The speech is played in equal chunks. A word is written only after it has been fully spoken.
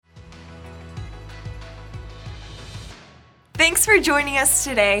Thanks for joining us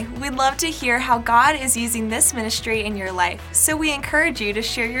today. We'd love to hear how God is using this ministry in your life, so we encourage you to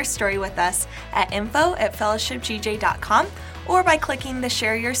share your story with us at info@fellowshipgj.com or by clicking the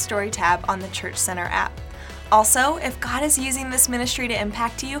Share Your Story tab on the Church Center app. Also, if God is using this ministry to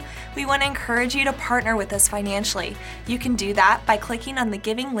impact you, we want to encourage you to partner with us financially. You can do that by clicking on the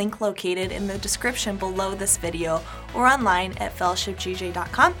giving link located in the description below this video or online at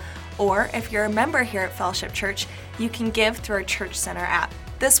fellowshipgj.com. Or if you're a member here at Fellowship Church, you can give through our Church Center app.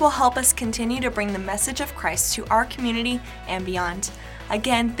 This will help us continue to bring the message of Christ to our community and beyond.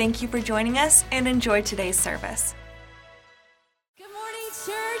 Again, thank you for joining us and enjoy today's service. Good morning,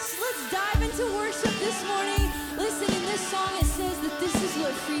 church. Let's dive into worship this morning. Listen, in this song it says that this is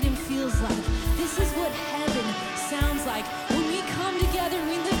what freedom feels like. This is what heaven sounds like. When we come together and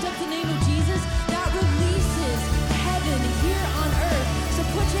we lift up the name of Jesus, that releases heaven here on earth. So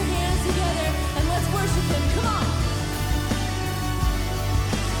put your hands together and let's worship him. Come on.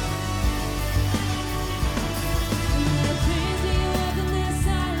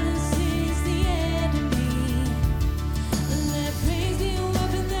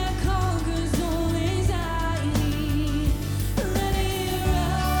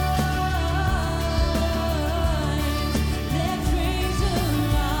 Let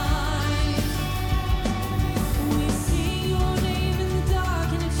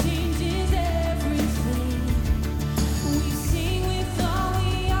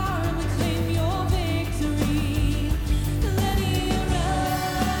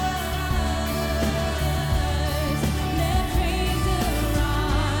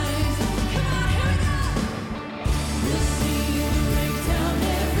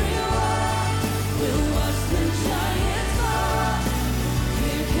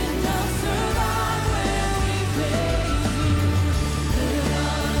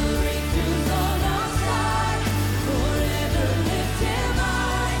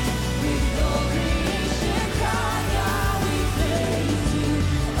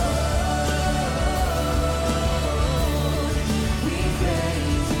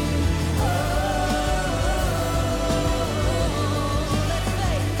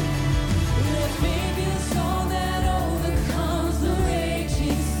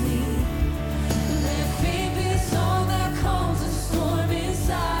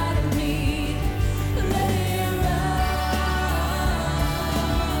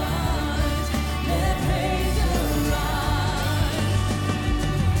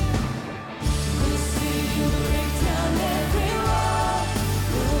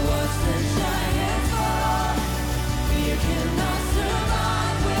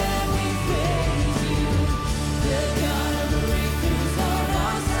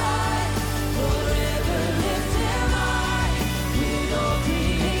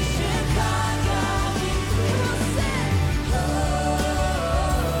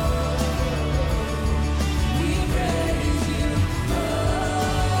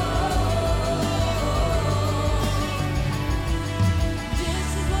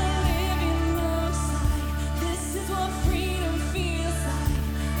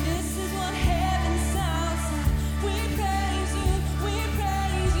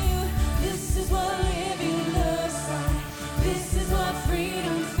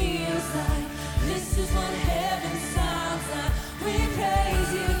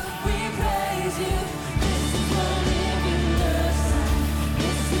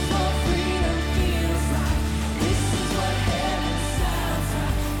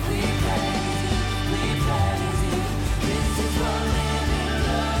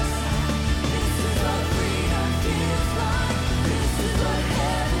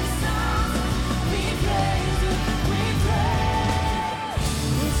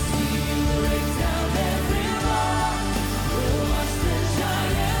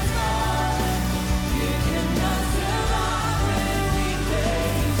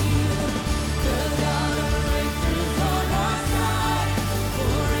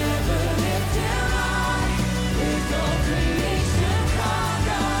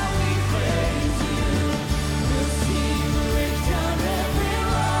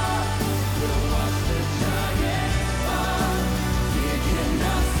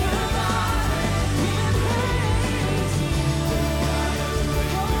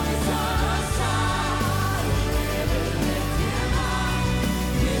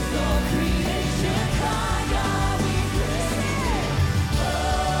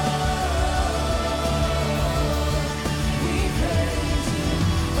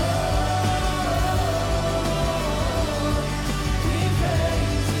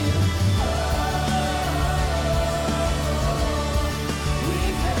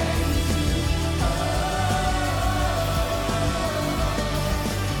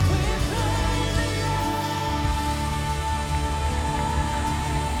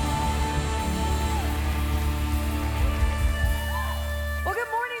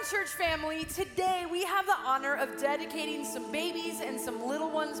church family, today we have the honor of dedicating some babies and some little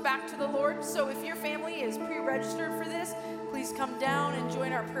ones back to the Lord. So if your family is pre-registered for this, please come down and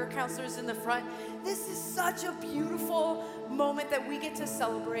join our prayer counselors in the front. This is such a beautiful moment that we get to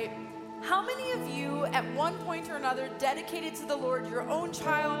celebrate. How many of you at one point or another dedicated to the Lord your own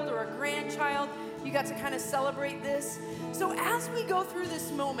child or a grandchild? You got to kind of celebrate this. So as we go through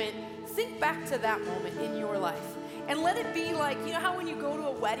this moment, think back to that moment in your life. And let it be like, you know how when you go to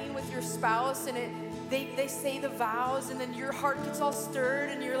a wedding with your spouse and they say the vows and then your heart gets all stirred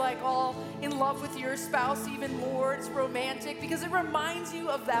and you're like all in love with your spouse even more. It's romantic because it reminds you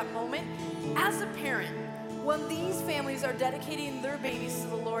of that moment. As a parent, when these families are dedicating their babies to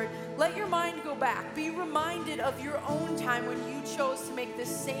the Lord, let your mind go back. Be reminded of your own time when you chose to make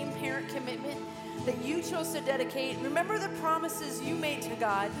this same parent commitment that you chose to dedicate. Remember the promises you made to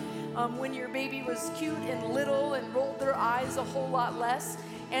God when your baby was cute and little and rolled their eyes a whole lot less,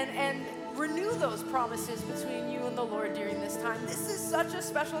 and renew those promises between you and the Lord during this time. This is such a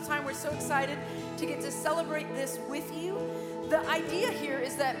special time. We're so excited to get to celebrate this with you. The idea here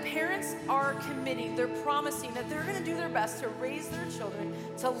is that parents are committing, they're promising that they're going to do their best to raise their children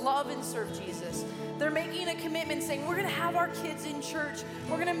to love and serve Jesus. They're making a commitment saying, we're going to have our kids in church.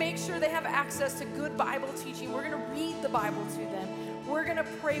 We're going to make sure they have access to good Bible teaching. We're going to read the Bible to them. We're going to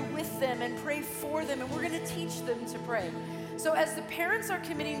pray with them and pray for them, and we're going to teach them to pray. So as the parents are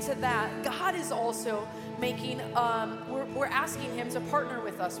committing to that, God is also making, we're asking him to partner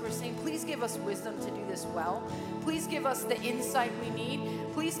with us. We're saying, please give us wisdom to do this well. Please give us the insight we need.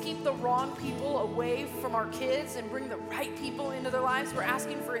 Please keep the wrong people away from our kids and bring the right people into their lives. We're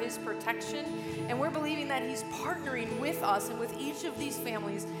asking for his protection, and we're believing that he's partnering with us and with each of these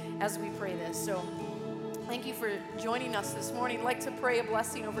families as we pray this. So thank you for joining us this morning. I'd like to pray a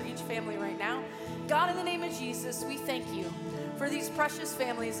blessing over each family right now. God, in the name of Jesus, we thank you for these precious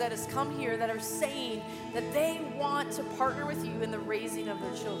families that has come here that are saying that they want to partner with you in the raising of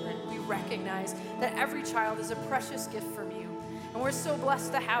their children. We recognize that every child is a precious gift from you, and we're so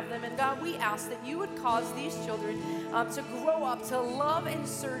blessed to have them. And God, we ask that you would cause these children to grow up to love and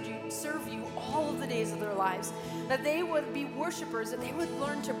serve you all of the days of their lives, that they would be worshipers, that they would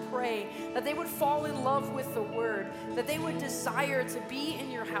learn to pray, that they would fall in love with the word, that they would desire to be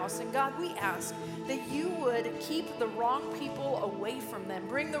in your house. And God, we ask that you would keep the wrong people away from them,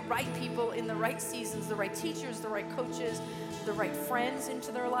 bring the right people in the right seasons, the right teachers, the right coaches, the right friends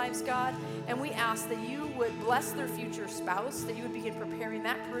into their lives, God. And we ask that you would bless their future spouse, that you would begin preparing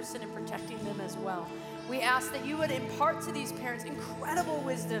that person and protecting them as well. We ask that you would impart to these parents incredible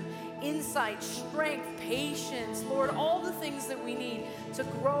wisdom, insight, strength, patience, Lord, all the things that we need to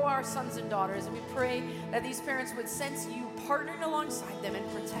grow our sons and daughters. And we pray that these parents would sense you partnering alongside them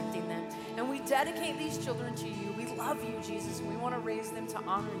and protecting them. And we dedicate these children to you. We love you, Jesus, and we want to raise them to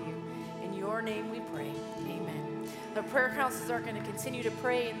honor you. In your name we pray. Amen. The prayer counselors are going to continue to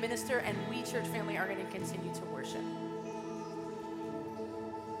pray and minister, and we, church family, are going to continue to worship.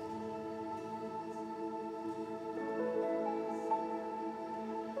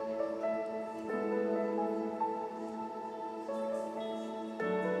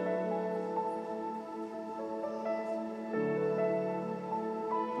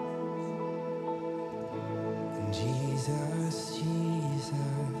 Jesus,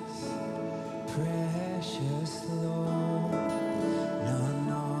 Jesus, precious Lord, none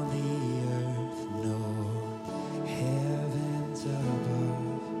on the earth, no heavens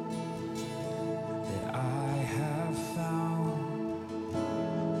above, that I have found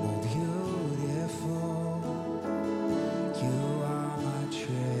more beautiful. You are my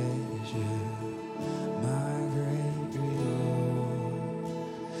treasure, my great reward,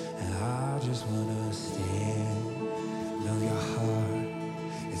 and I just wanna stand. Know your heart,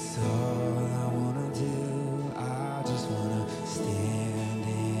 it's all I wanna do. I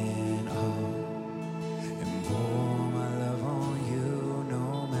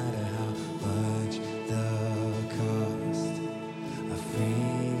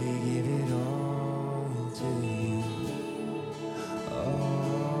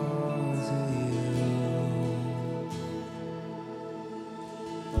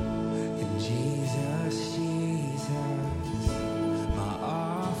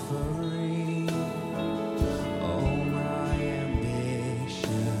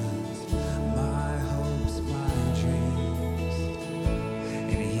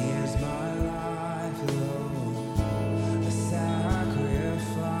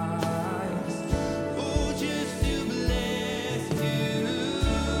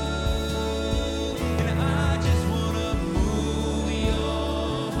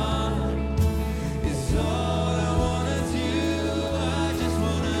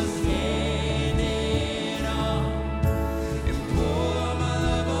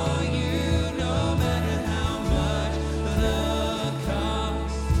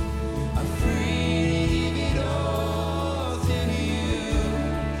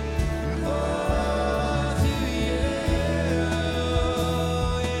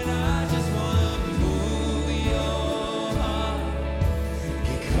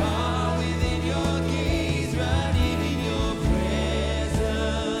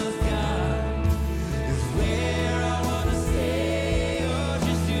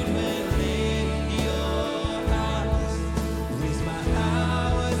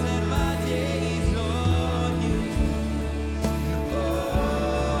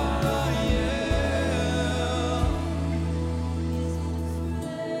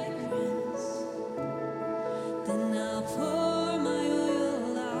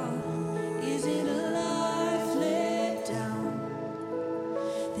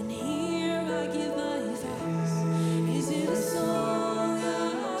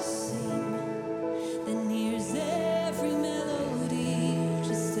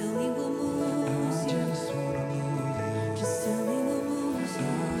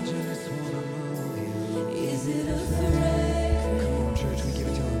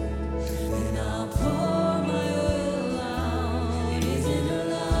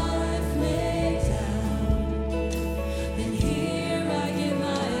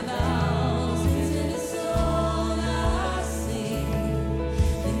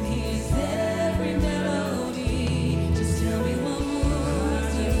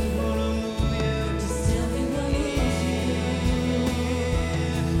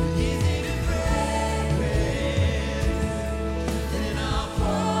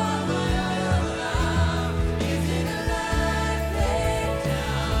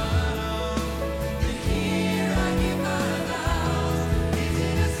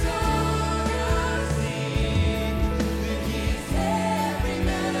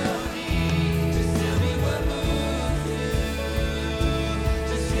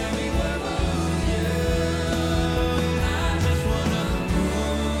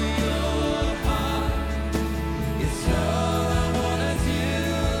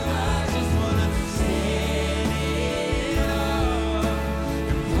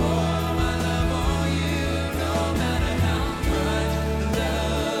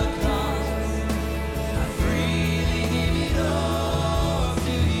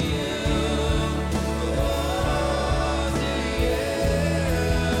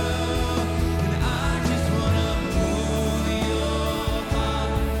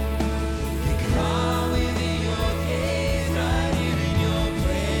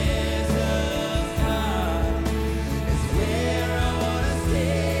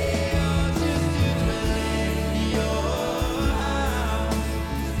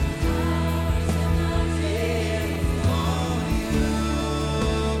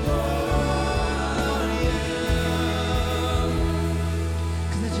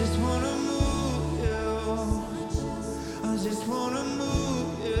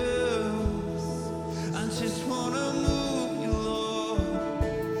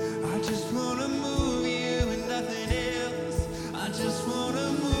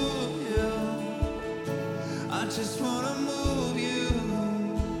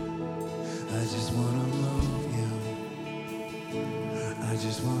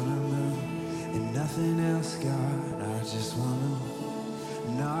just wanna move and nothing else, God. I just wanna,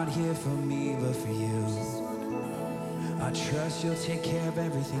 not here for me, but for you. I trust you'll take care of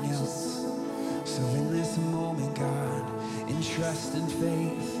everything else. So in this moment, God, in trust and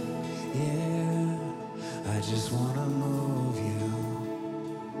faith, yeah, I just wanna move you.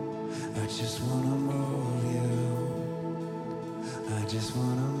 I just wanna move you. I just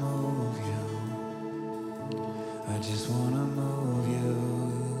wanna move you. I just wanna move you.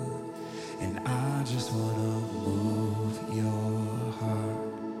 And I just wanna move your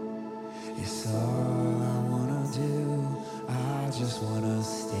heart. It's all I wanna do. I just wanna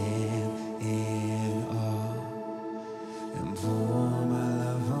stand in awe and pour my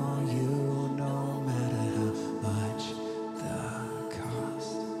love on you, no matter how much the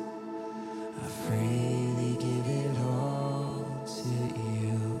cost. I freely give it all to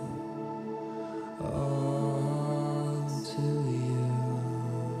you, all to you.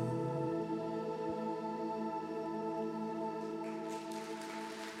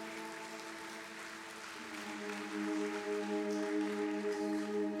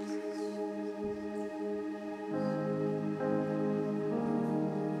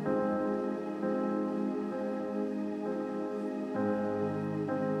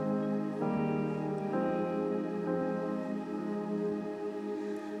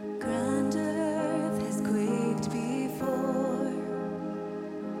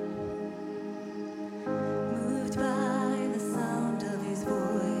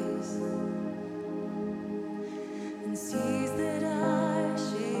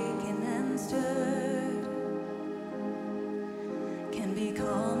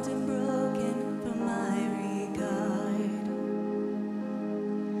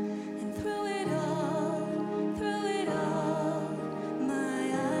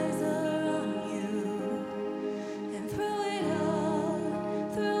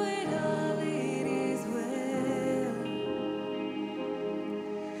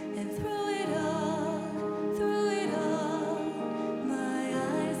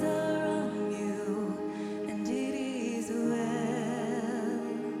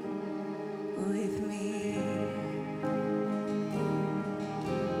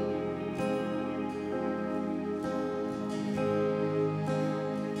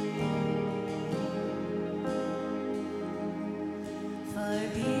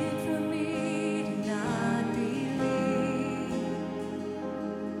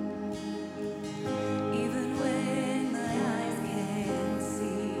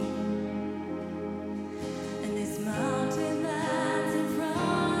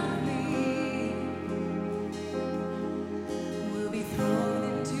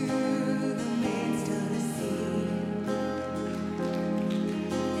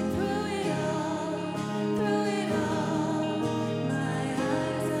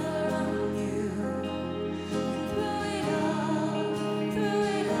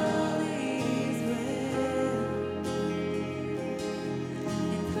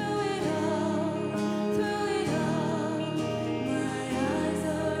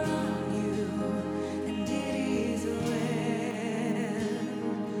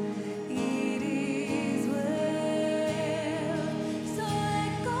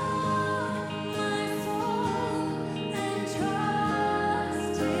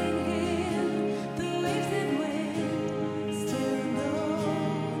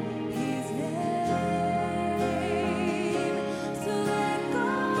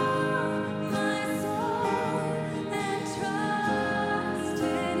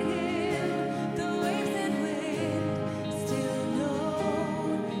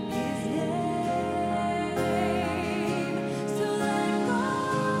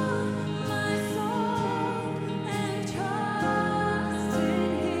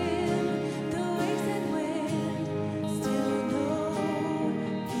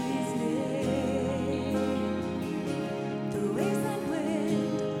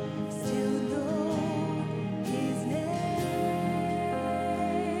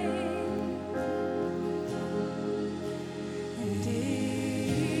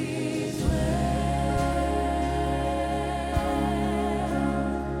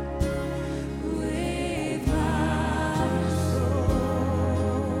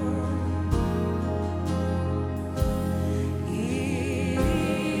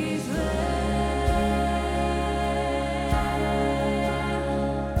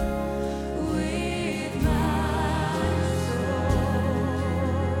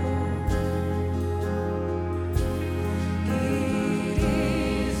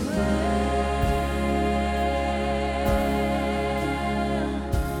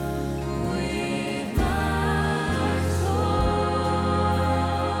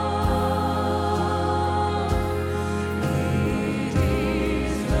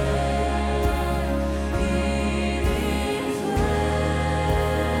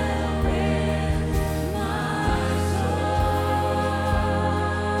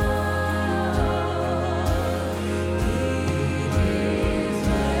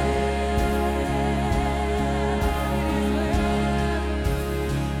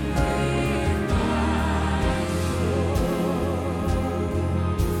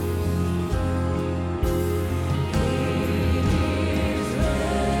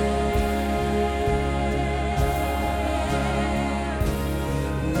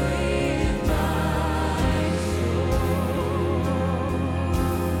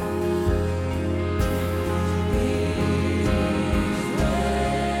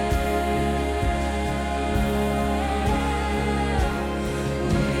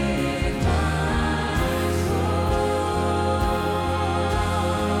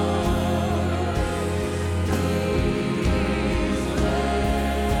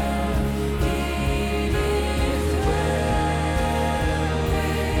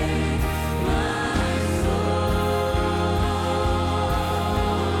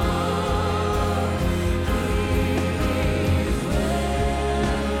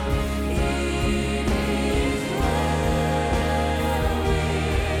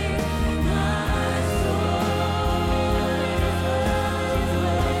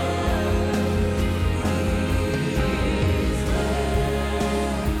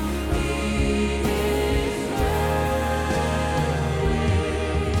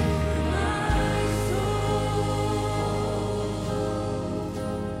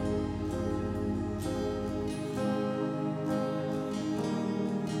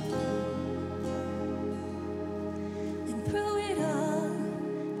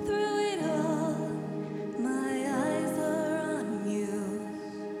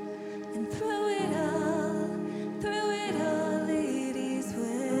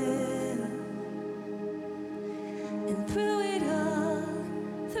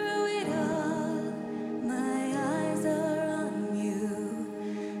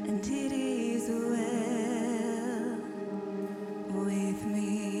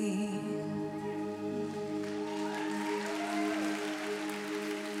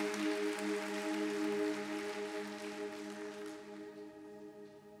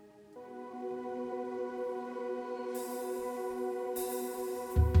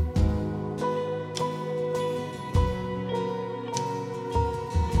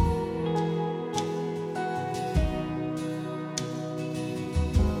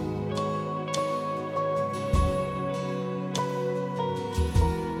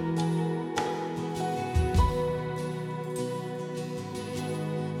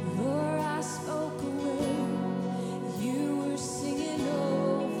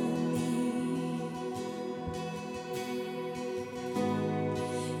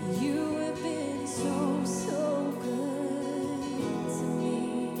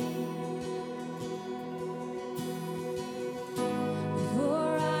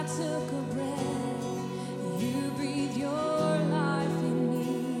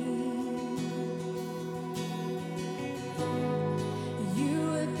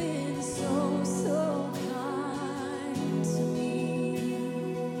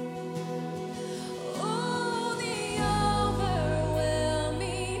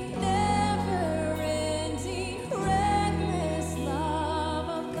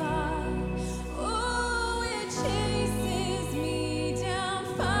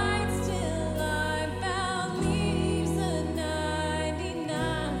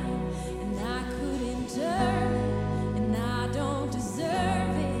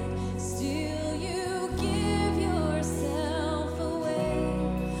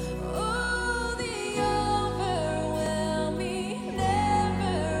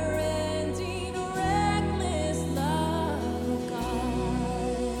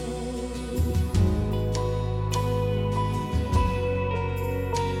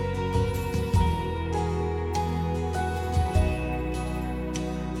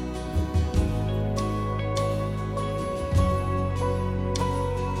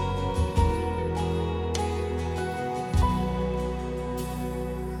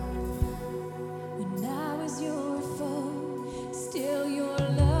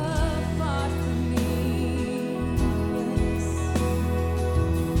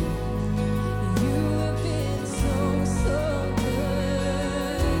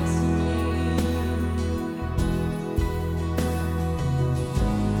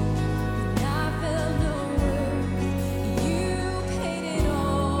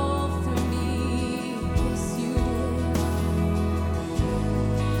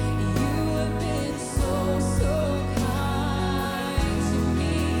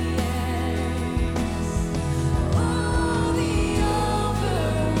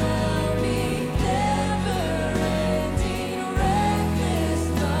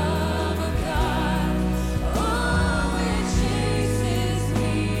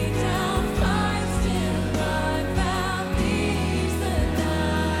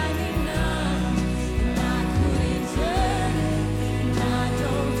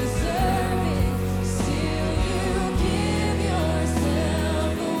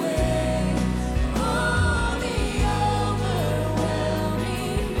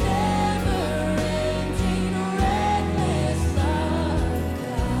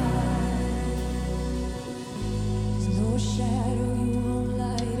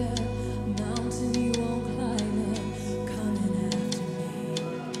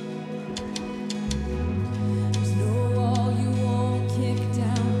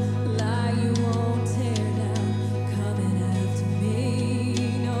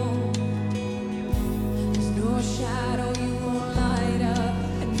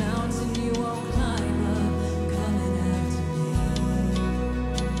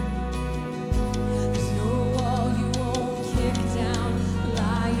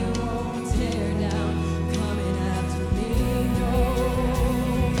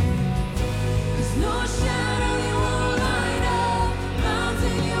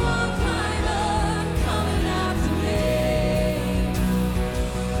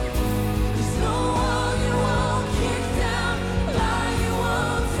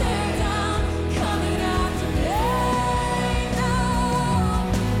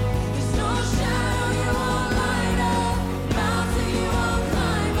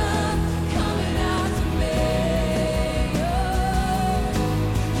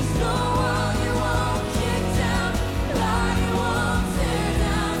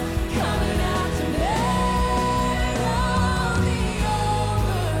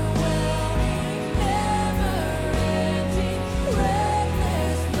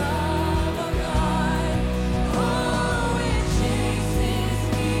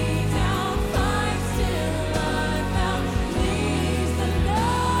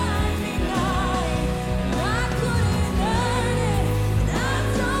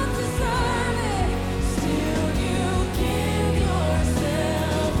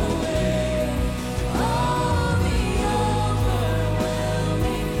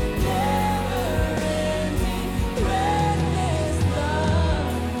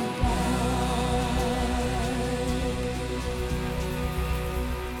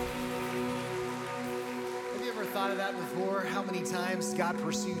 before how many times God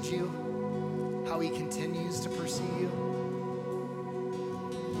pursued you, how he continues to pursue you?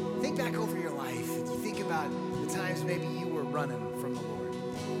 Think back over your life. You think about the times maybe you were running from the Lord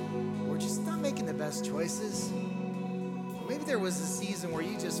or just not making the best choices. Maybe there was a season where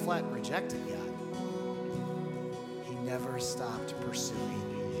you just flat rejected God. He never stopped pursuing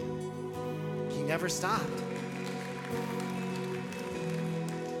you. He never stopped.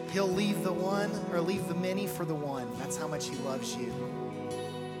 He'll leave the one or leave the many for the one. That's how much he loves you.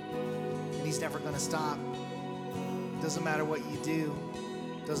 And he's never going to stop. Doesn't matter what you do.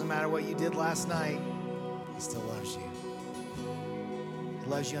 Doesn't matter what you did last night. He still loves you. He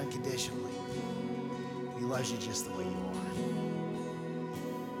loves you unconditionally. He loves you just the way you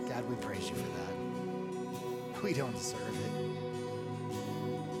are. God, we praise you for that. We don't deserve it.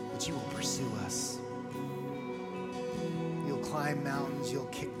 But you will pursue us. You'll climb mountains, you'll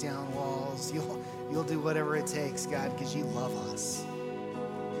kick down walls, you'll do whatever it takes, God, because you love us.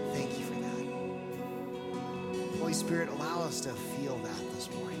 Thank you for that. Holy Spirit, allow us to feel that this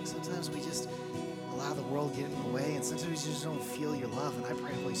morning. Sometimes we just allow the world get in the way, and sometimes we just don't feel your love. And I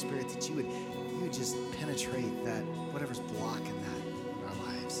pray, Holy Spirit, that you would just penetrate that, whatever's blocking that in our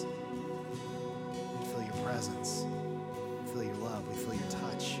lives. We'd feel your presence, we'd feel your love, we feel your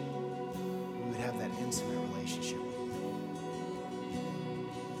touch. We would have that intimate relationship with you.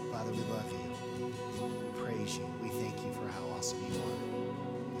 Father, we love you. We praise you. We thank you for how awesome you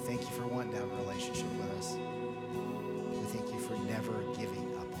are. We thank you for wanting to have a relationship with us. We thank you for never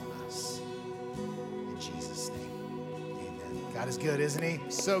giving up on us. In Jesus' name, amen. God is good, isn't he?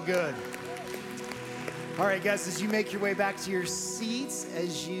 So good. All right, guys, as you make your way back to your seats,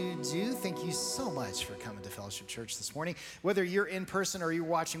 as you do, thank you so much for coming to Fellowship Church this morning. Whether you're in person or you're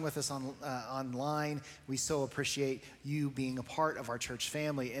watching with us online, we so appreciate you being a part of our church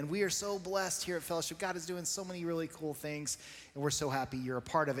family. And we are so blessed here at Fellowship. God is doing so many really cool things, and we're so happy you're a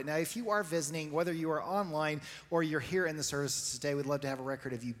part of it. Now, if you are visiting, whether you are online or you're here in the services today, we'd love to have a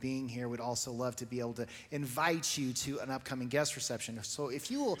record of you being here. We'd also love to be able to invite you to an upcoming guest reception. So if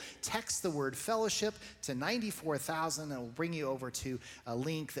you will text the word fellowship to 94,000, and it will bring you over to a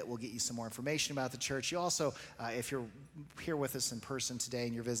link that will get you some more information about the church. You also, if you're here with us in person today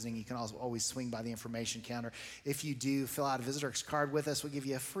and you're visiting, you can also always swing by the information counter. If you do fill out a visitor's card with us, we'll give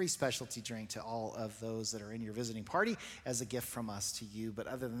you a free specialty drink to all of those that are in your visiting party as a gift from us to you. But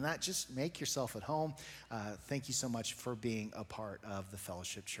other than that, just make yourself at home. Thank you so much for being a part of the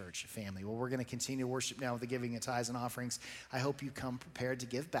Fellowship Church family. Well, we're going to continue to worship now with the giving of tithes and offerings. I hope you come prepared to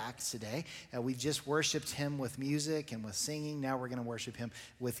give back today. We've just worshiped him with music and with singing. Now we're going to worship him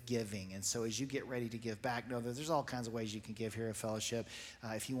with giving. And so as you get ready to give back, know that there's all kinds of ways you can give here at Fellowship.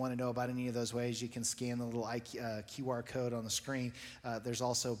 If you want to know about any of those ways, you can scan the little QR code on the screen. There's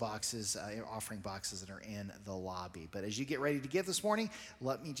also boxes, offering boxes that are in the lobby. But as you get ready to give this morning,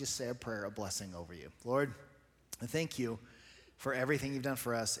 let me just say a prayer, a blessing over you. Lord, thank you for everything you've done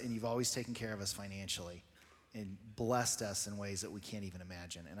for us, and you've always taken care of us financially and blessed us in ways that we can't even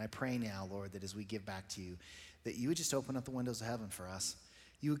imagine. And I pray now, Lord, that as we give back to you, that you would just open up the windows of heaven for us.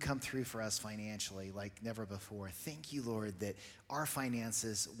 You would come through for us financially like never before. Thank you, Lord, that our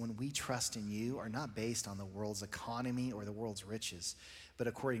finances, when we trust in you, are not based on the world's economy or the world's riches, but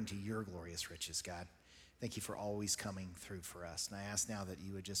according to your glorious riches, God. Thank you for always coming through for us. And I ask now that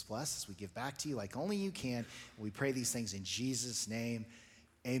you would just bless as we give back to you like only you can. We pray these things in Jesus' name.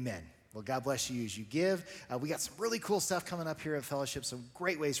 Amen. Well, God bless you as you give. We got some really cool stuff coming up here at Fellowship, some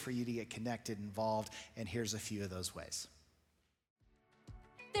great ways for you to get connected, involved, and here's a few of those ways.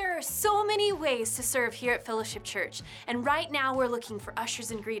 There are so many ways to serve here at Fellowship Church, and right now we're looking for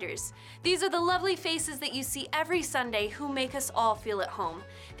ushers and greeters. These are the lovely faces that you see every Sunday who make us all feel at home.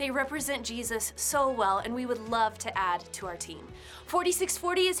 They represent Jesus so well, and we would love to add to our team.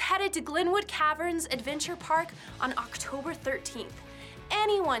 4640 is headed to Glenwood Caverns Adventure Park on October 13th.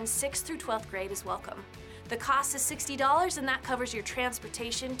 Anyone 6th through 12th grade is welcome. The cost is $60, and that covers your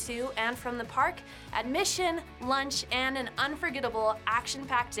transportation to and from the park, admission, lunch, and an unforgettable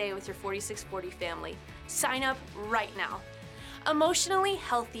action-packed day with your 4640 family. Sign up right now. Emotionally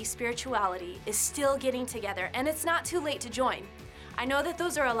healthy spirituality is still getting together, and it's not too late to join. I know that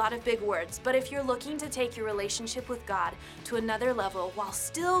those are a lot of big words, but if you're looking to take your relationship with God to another level while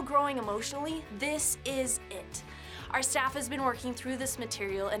still growing emotionally, this is it. Our staff has been working through this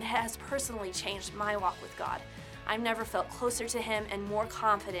material and has personally changed my walk with God. I've never felt closer to him and more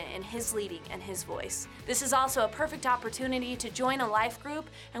confident in his leading and his voice. This is also a perfect opportunity to join a life group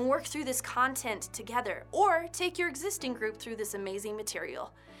and work through this content together, or take your existing group through this amazing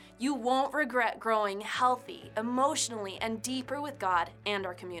material. You won't regret growing healthy, emotionally, and deeper with God and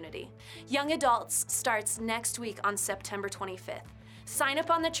our community. Young Adults starts next week on September 25th. Sign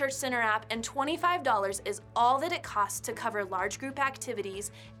up on the Church Center app, and $25 is all that it costs to cover large group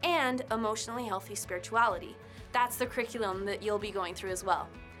activities and emotionally healthy spirituality. That's the curriculum that you'll be going through as well.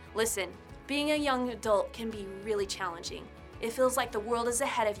 Listen, being a young adult can be really challenging. It feels like the world is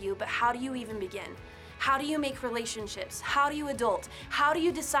ahead of you, but how do you even begin? How do you make relationships? How do you adult? How do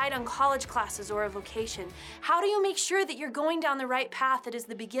you decide on college classes or a vocation? How do you make sure that you're going down the right path that is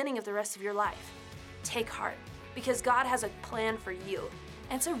the beginning of the rest of your life? Take heart, because God has a plan for you.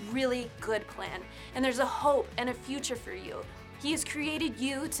 And it's a really good plan. And there's a hope and a future for you. He has created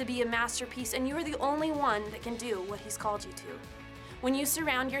you to be a masterpiece, and you are the only one that can do what He's called you to. When you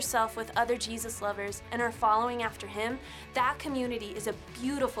surround yourself with other Jesus lovers and are following after Him, that community is a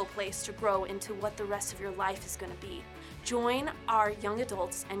beautiful place to grow into what the rest of your life is going to be. Join our young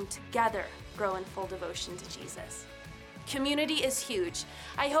adults and together grow in full devotion to Jesus. Community is huge.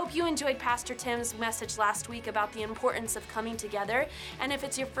 I hope you enjoyed Pastor Tim's message last week about the importance of coming together. And if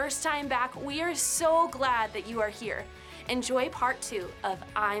it's your first time back, we are so glad that you are here. Enjoy part 2 of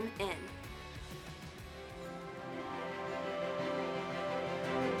I'm In.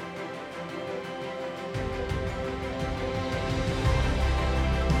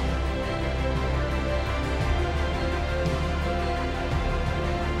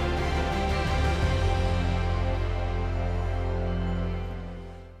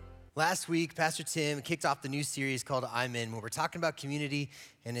 Last week, Pastor Tim kicked off the new series called I'm In, where we're talking about community,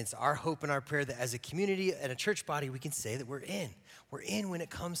 and it's our hope and our prayer that as a community and a church body, we can say that we're in. We're in when it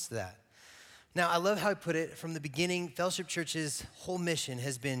comes to that. Now, I love how he put it. From the beginning, Fellowship Church's whole mission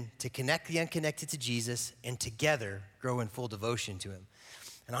has been to connect the unconnected to Jesus and together grow in full devotion to Him.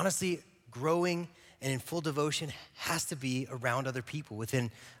 And honestly, growing and in full devotion has to be around other people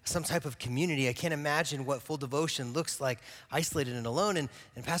within some type of community. I can't imagine what full devotion looks like isolated and alone. And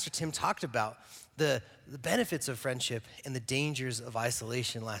Pastor Tim talked about the benefits of friendship and the dangers of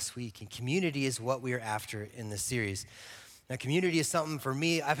isolation last week. And community is what we are after in this series. Now, community is something for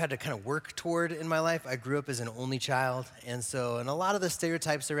me I've had to kind of work toward in my life. I grew up as an only child. And a lot of the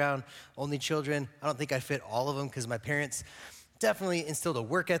stereotypes around only children, I don't think I fit all of them because my parents definitely instilled a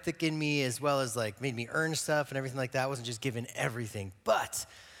work ethic in me, as well as made me earn stuff and everything like that. I wasn't just given everything, but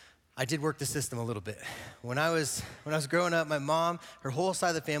I did work the system a little bit. When I was growing up, my mom, her whole side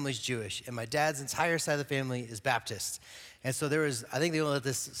of the family is Jewish, and my dad's entire side of the family is Baptist. And so I think they only let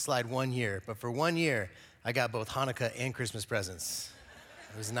this slide 1 year, but for 1 year, I got both Hanukkah and Christmas presents.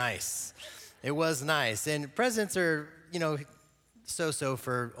 It was nice. It was nice. And presents are, so-so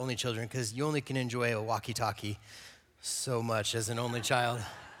for only children, because you only can enjoy a walkie-talkie so much as an only child,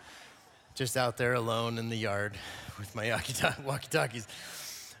 just out there alone in the yard with my walkie-talkies.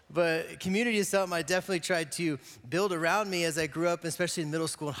 But community is something I definitely tried to build around me as I grew up, especially in middle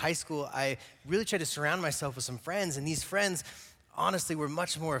school and high school. I really tried to surround myself with some friends, and these friends honestly were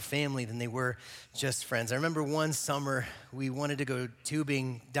much more a family than they were just friends. I remember one summer we wanted to go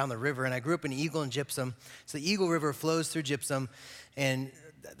tubing down the river, and I grew up in Eagle and Gypsum. So the Eagle River flows through Gypsum, and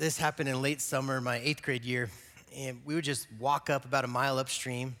this happened in late summer, my 8th grade year. And we would just walk up about a mile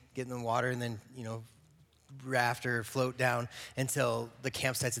upstream, get in the water, and then, raft or float down until the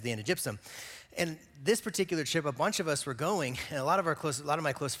campsites at the end of Gypsum. And this particular trip, a bunch of us were going, and a lot of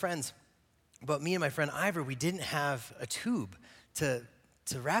my close friends, but me and my friend Ivor, we didn't have a tube to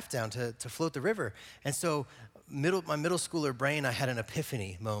raft down, to float the river. And so my middle schooler brain, I had an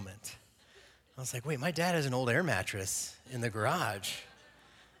epiphany moment. I was like, wait, my dad has an old air mattress in the garage,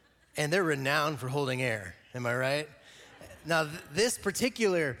 and they're renowned for holding air. Am I right? Now, this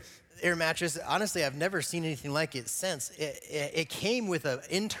particular air mattress, honestly, I've never seen anything like it since. It came with an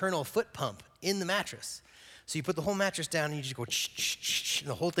internal foot pump in the mattress. So you put the whole mattress down and you just go, and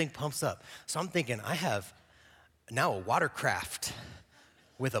the whole thing pumps up. So I'm thinking, I have now a watercraft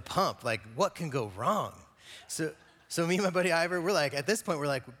with a pump. Like, what can go wrong? So me and my buddy Ivor, at this point, we're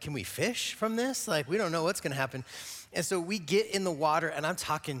like, can we fish from this? We don't know what's gonna happen. And so we get in the water, and I'm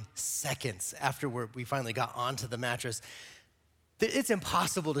talking seconds after we finally got onto the mattress. It's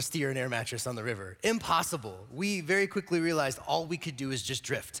impossible to steer an air mattress on the river. Impossible. We very quickly realized all we could do is just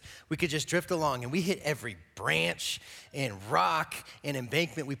drift. We could just drift along, and we hit every branch and rock and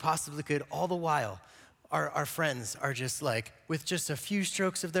embankment we possibly could, all the while our friends are just like, with just a few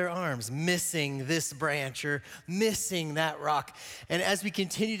strokes of their arms, missing this branch or missing that rock. And as we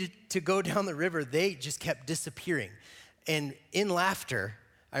continued to go down the river, they just kept disappearing. And in laughter,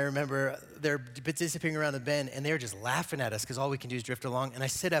 I remember they're disappearing around the bend, and they were just laughing at us because all we can do is drift along. And I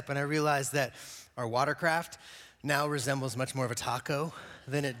sit up and I realize that our watercraft now resembles much more of a taco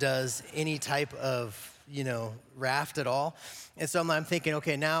than it does any type of, raft at all. And so I'm thinking,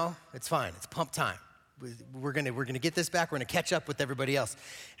 okay, now it's fine. It's pump time. We're gonna get this back. We're gonna catch up with everybody else.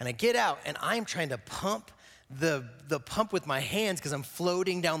 And I get out, and I'm trying to pump the pump with my hands because I'm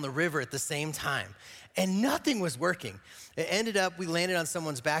floating down the river at the same time. And nothing was working. It ended up, we landed on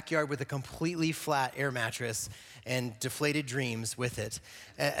someone's backyard with a completely flat air mattress and deflated dreams with it,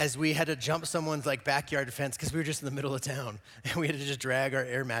 as we had to jump someone's backyard fence because we were just in the middle of town, and we had to just drag our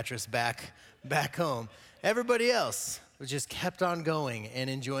air mattress back home. Everybody else just kept on going and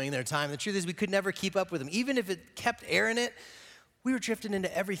enjoying their time. The truth is we could never keep up with them. Even if it kept air in it, we were drifting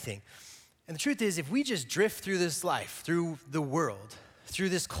into everything. And the truth is, if we just drift through this life, through the world, through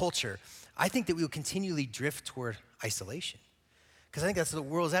this culture, I think that we will continually drift toward isolation. Because I think that's what the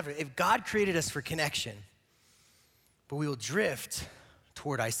world's after. If God created us for connection, but we will drift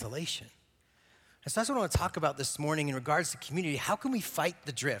toward isolation. And so that's what I want to talk about this morning in regards to community. How can we fight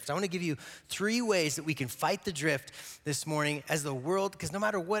the drift? I want to give you 3 ways that we can fight the drift this morning as the world, because no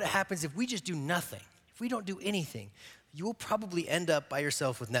matter what happens, if we just do nothing, if we don't do anything, you will probably end up by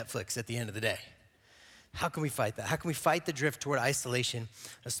yourself with Netflix at the end of the day. How can we fight that? How can we fight the drift toward isolation,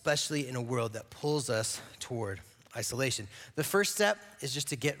 especially in a world that pulls us toward isolation? The first step is just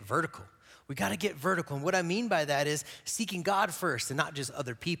to get vertical. We got to get vertical. And what I mean by that is seeking God first and not just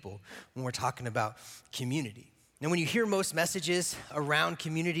other people when we're talking about community. Now, when you hear most messages around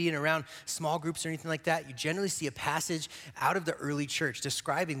community and around small groups or anything like that, you generally see a passage out of the early church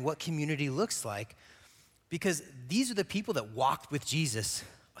describing what community looks like, because these are the people that walked with Jesus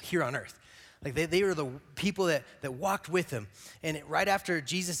here on earth. They were the people that walked with him. And right after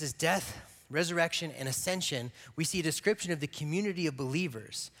Jesus' death, resurrection, and ascension, we see a description of the community of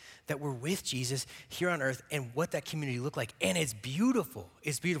believers that were with Jesus here on earth and what that community looked like. And it's beautiful.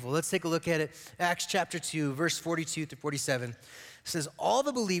 It's beautiful. Let's take a look at it. Acts chapter 2, verse 42 through 47 says, all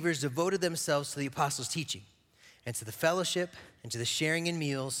the believers devoted themselves to the apostles' teaching and to the fellowship and to the sharing in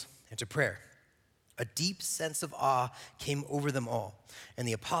meals and to prayer. A deep sense of awe came over them all, and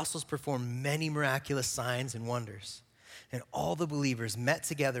the apostles performed many miraculous signs and wonders. And all the believers met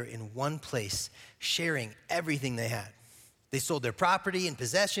together in one place, sharing everything they had. They sold their property and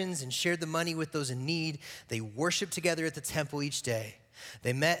possessions and shared the money with those in need. They worshiped together at the temple each day.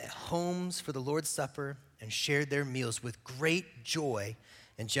 They met at homes for the Lord's Supper and shared their meals with great joy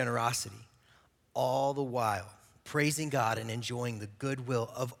and generosity, all the while praising God and enjoying the goodwill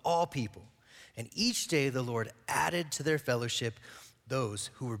of all people. And each day the Lord added to their fellowship those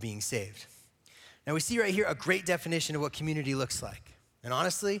who were being saved. Now we see right here a great definition of what community looks like. And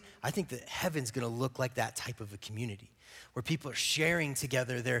honestly, I think that heaven's gonna look like that type of a community where people are sharing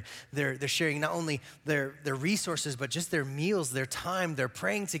together. They're sharing not only their resources, but just their meals, their time. They're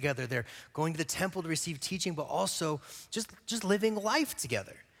praying together. They're going to the temple to receive teaching, but also just living life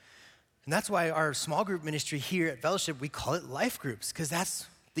together. And that's why our small group ministry here at Fellowship, we call it life groups, because that's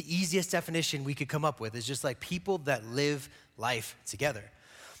the easiest definition we could come up with. Is just like people that live life together.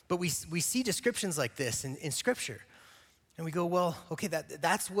 But we see descriptions like this in Scripture. And we go, well, okay,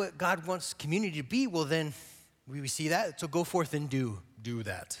 that's what God wants community to be. Well, then we see that. So go forth and do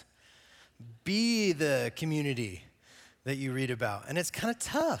that. Be the community that you read about. And it's kind of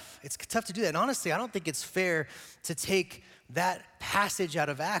tough. It's tough to do that. And honestly, I don't think it's fair to take that passage out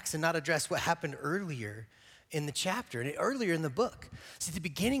of Acts and not address what happened earlier in the chapter and earlier in the book. See, at the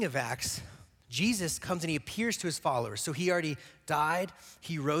beginning of Acts, Jesus comes and he appears to his followers. So he already died,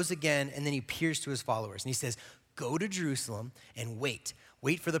 he rose again, and then he appears to his followers. And he says, go to Jerusalem and wait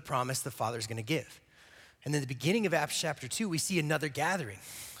for the promise the Father's gonna give. And then at the beginning of Acts chapter 2, we see another gathering.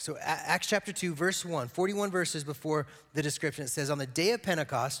 So Acts chapter 2, verse 1, 41 verses before the description, it says, on the day of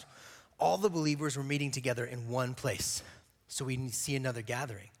Pentecost, all the believers were meeting together in one place. So we see another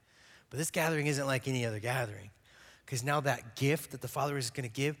gathering. But this gathering isn't like any other gathering, because now that gift that the Father is going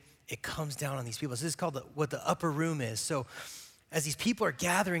to give, it comes down on these people. So this is called what the upper room is. So as these people are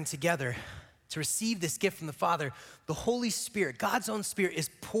gathering together to receive this gift from the Father, the Holy Spirit, God's own Spirit, is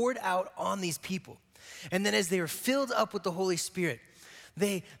poured out on these people. And then as they are filled up with the Holy Spirit,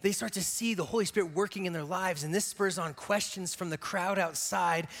 they start to see the Holy Spirit working in their lives, and this spurs on questions from the crowd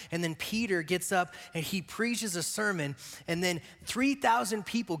outside. And then Peter gets up and he preaches a sermon, and then 3,000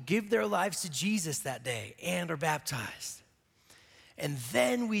 people give their lives to Jesus that day and are baptized. And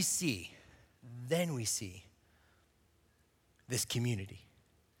then we see then we see this community.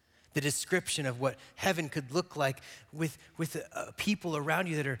 The description of what heaven could look like with people around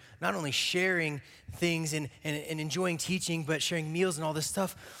you that are not only sharing things and enjoying teaching, but sharing meals and all this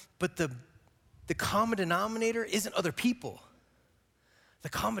stuff. But the common denominator isn't other people. The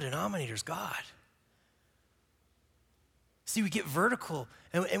common denominator is God. See, we get vertical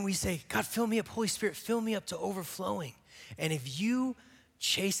and we say, God, fill me up. Holy Spirit, fill me up to overflowing. And if you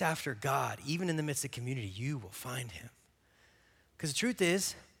chase after God, even in the midst of community, you will find him. Because the truth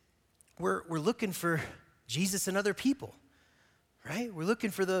is, we're looking for Jesus and other people, right? We're looking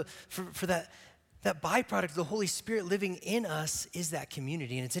for that byproduct of the Holy Spirit living in us is that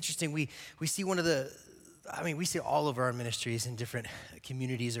community. And it's interesting, we see we see all of our ministries in different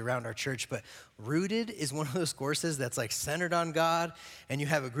communities around our church, but Rooted is one of those courses that's like centered on God, and you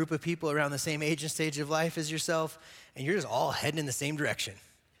have a group of people around the same age and stage of life as yourself, and you're just all heading in the same direction.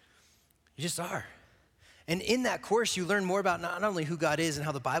 You just are. And in that course, you learn more about not only who God is and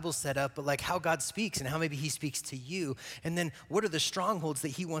how the Bible's set up, but like how God speaks and how maybe he speaks to you. And then what are the strongholds that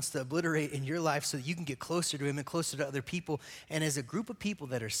he wants to obliterate in your life so that you can get closer to him and closer to other people. And as a group of people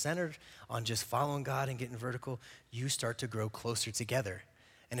that are centered on just following God and getting vertical, you start to grow closer together.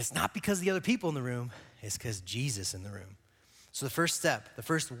 And it's not because of the other people in the room, it's because Jesus in the room. So the first step, the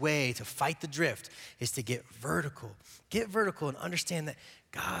first way to fight the drift is to get vertical. Get vertical and understand that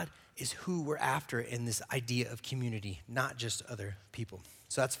God is who we're after in this idea of community, not just other people.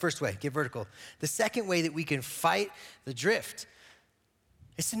 So that's the first way, get vertical. The second way that we can fight the drift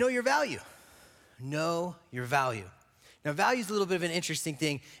is to know your value. Know your value. Now, value is a little bit of an interesting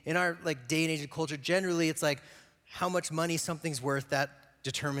thing. In our day and age of culture, generally it's like how much money something's worth, that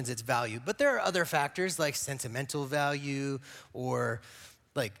determines its value. But there are other factors like sentimental value or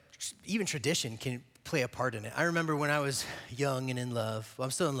even tradition can play a part in it. I remember when I was young and in love. Well,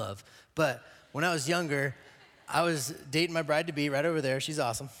 I'm still in love, but when I was younger, I was dating my bride-to-be right over there. She's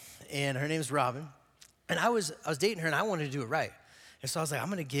awesome, and her name's Robin. And I was dating her, and I wanted to do it right. And so I was like, I'm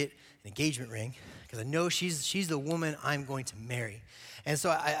going to get an engagement ring because I know she's the woman I'm going to marry. And so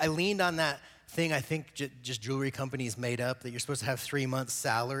I leaned on that thing I think just jewelry companies made up that you're supposed to have 3 months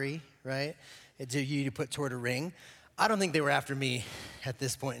salary, right, to put toward a ring. I don't think they were after me at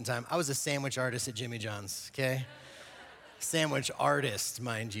this point in time. I was a sandwich artist at Jimmy John's, okay? Sandwich artist,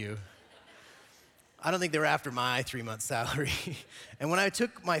 mind you. I don't think they were after my 3 months salary. And when I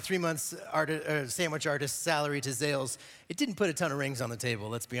took my 3 months sandwich artist salary to Zales, it didn't put a ton of rings on the table,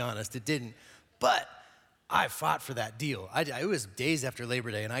 let's be honest, it didn't. But I fought for that deal. It was days after Labor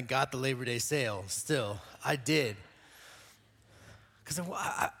Day, and I got the Labor Day sale still. I did. Because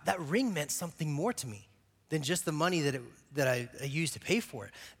that ring meant something more to me than just the money that I used to pay for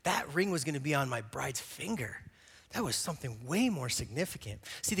it. That ring was gonna be on my bride's finger. That was something way more significant.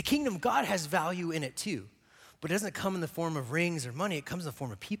 See, the kingdom of God has value in it too, but it doesn't come in the form of rings or money, it comes in the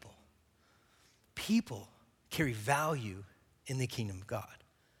form of people. People carry value in the kingdom of God.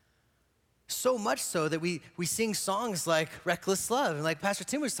 So much so that we sing songs like Reckless Love, and like Pastor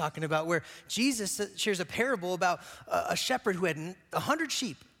Tim was talking about, where Jesus shares a parable about a shepherd who had 100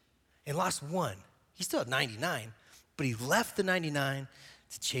 sheep and lost one. He still had 99, but he left the 99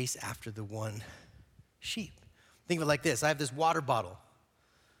 to chase after the one sheep. Think of it like this. I have this water bottle.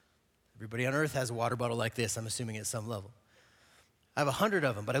 Everybody on earth has a water bottle like this, I'm assuming at some level. I have 100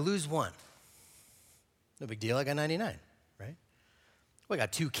 of them, but I lose one. No big deal, I got 99, right? Well, I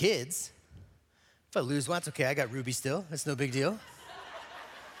got 2 kids. If I lose one, it's okay, I got Ruby still. That's no big deal.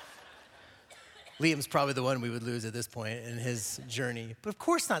 Liam's probably the one we would lose at this point in his journey. But of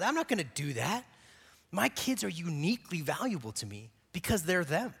course not, I'm not gonna do that. My kids are uniquely valuable to me because they're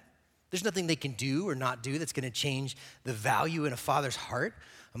them. There's nothing they can do or not do that's gonna change the value in a father's heart,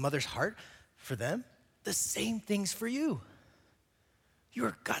 a mother's heart for them. The same thing's for you.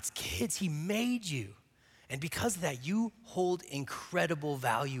 You're God's kids, he made you. And because of that, you hold incredible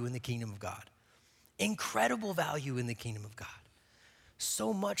value in the kingdom of God. Incredible value in the kingdom of God.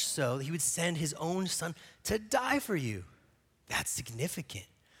 So much so that he would send his own son to die for you. That's significant.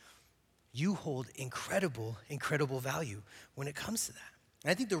 You hold incredible, incredible value when it comes to that.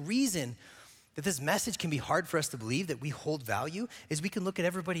 And I think the reason that this message can be hard for us to believe that we hold value is we can look at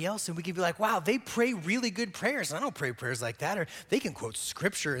everybody else and we can be like, wow, they pray really good prayers. And I don't pray prayers like that. Or they can quote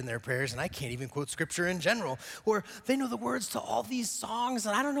scripture in their prayers and I can't even quote scripture in general. Or they know the words to all these songs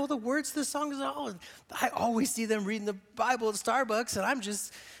and I don't know the words to the songs at all. I always see them reading the Bible at Starbucks and I'm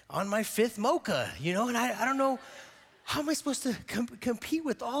just on my 5th mocha, and I don't know. How am I supposed to compete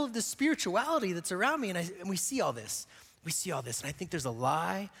with all of the spirituality that's around me? And we see all this. We see all this. And I think there's a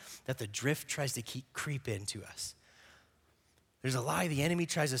lie that the drift tries to creep into us. There's a lie the enemy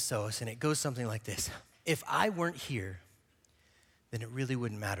tries to sow us, and it goes something like this. If I weren't here, then it really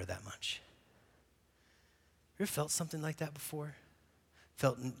wouldn't matter that much. You ever felt something like that before?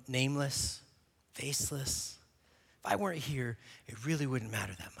 Felt nameless, faceless? If I weren't here, it really wouldn't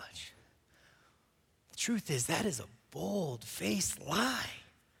matter that much. The truth is, that is a bold-faced lie.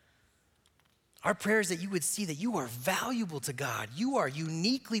 Our prayer is that you would see that you are valuable to God. You are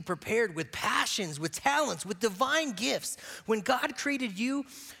uniquely prepared with passions, with talents, with divine gifts. When God created you,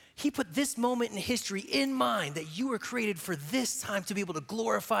 he put this moment in history in mind that you were created for this time to be able to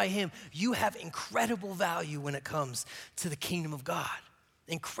glorify him. You have incredible value when it comes to the kingdom of God.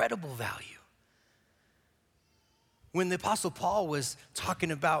 Incredible value. When the Apostle Paul was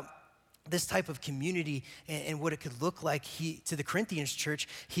talking about this type of community and what it could look like to the Corinthians church,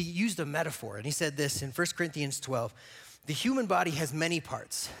 he used a metaphor. And he said this in 1 Corinthians 12, the human body has many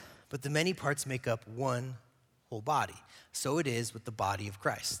parts, but the many parts make up one whole body. So it is with the body of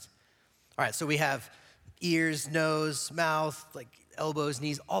Christ. All right, so we have ears, nose, mouth, like elbows,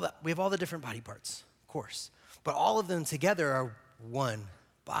 knees, all that. We have all the different body parts, of course. But all of them together are one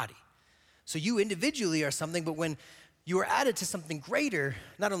body. So you individually are something, but when you are added to something greater,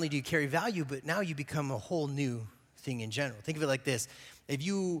 not only do you carry value, but now you become a whole new thing in general. Think of it like this. If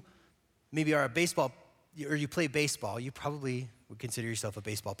you maybe are a baseball, or you play baseball, you probably would consider yourself a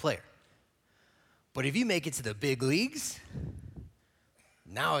baseball player. But if you make it to the big leagues,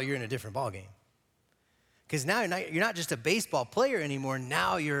 now you're in a different ballgame. Because now you're not just a baseball player anymore,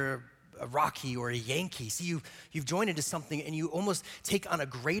 now you're a Rocky or a Yankee. See, you've joined into something and you almost take on a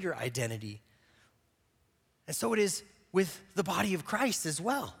greater identity. And so it is with the body of Christ as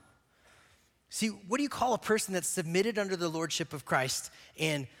well. See, what do you call a person that's submitted under the lordship of Christ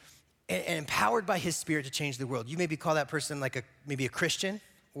and empowered by his Spirit to change the world? You maybe call that person like maybe a Christian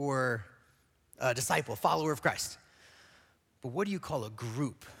or a disciple, follower of Christ. But what do you call a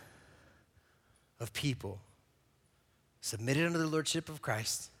group of people submitted under the lordship of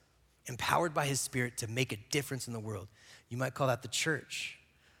Christ, empowered by his Spirit to make a difference in the world? You might call that the church.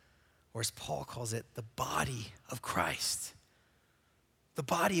 Or as Paul calls it, the body of Christ. The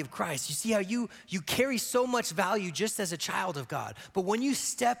body of Christ. You see how you carry so much value just as a child of God. But when you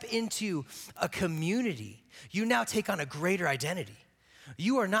step into a community, you now take on a greater identity.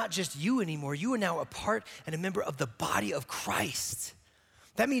 You are not just you anymore. You are now a part and a member of the body of Christ.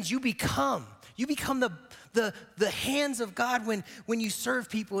 That means you become the hands of God when you serve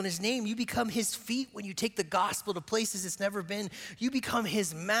people in his name. You become his feet when you take the gospel to places it's never been. You become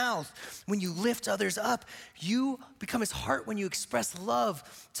his mouth when you lift others up. You become his heart when you express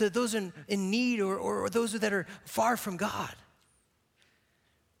love to those in need or those that are far from God.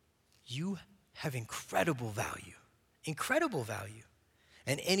 You have incredible value, incredible value.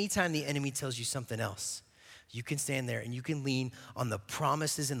 And anytime the enemy tells you something else, you can stand there and you can lean on the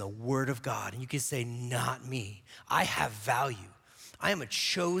promises in the word of God. And you can say, not me. I have value. I am a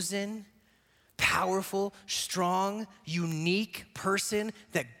chosen, powerful, strong, unique person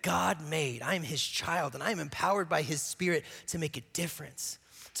that God made. I am his child and I am empowered by his Spirit to make a difference,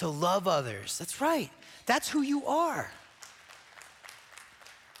 to love others. That's right. That's who you are.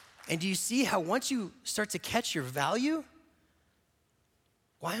 And do you see how once you start to catch your value,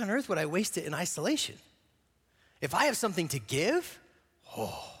 why on earth would I waste it in isolation? If I have something to give,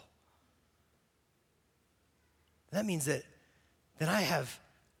 that means that I have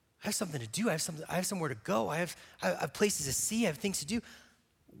something to do. I have somewhere to go. I have places to see. I have things to do.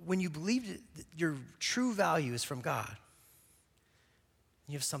 When you believe that your true value is from God,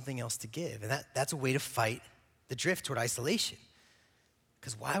 you have something else to give. And that's a way to fight the drift toward isolation.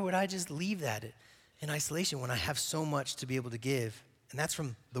 Because why would I just leave that in isolation when I have so much to be able to give? And that's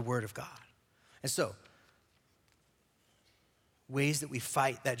from the word of God. And so, ways that we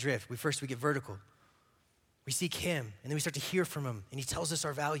fight that drift. We get vertical. We seek him, and then we start to hear from him, and he tells us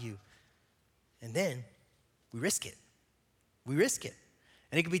our value. And then we risk it. We risk it.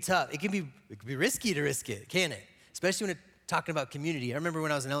 And it can be tough. It can be risky to risk it, can't it? Especially when it's talking about community. I remember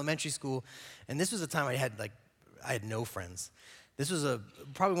when I was in elementary school, and this was a time I had no friends. This was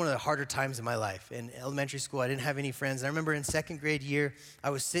probably one of the harder times in my life. In elementary school, I didn't have any friends. And I remember in second grade year, I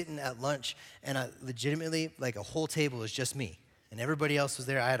was sitting at lunch, and legitimately, like a whole table was just me. And everybody else was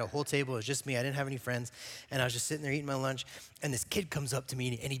there. I had a whole table. It was just me. I didn't have any friends. And I was just sitting there eating my lunch. And this kid comes up to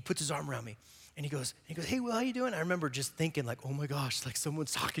me, and he puts his arm around me. And he goes, hey, Will, how you doing? I remember just thinking, like, oh, my gosh, like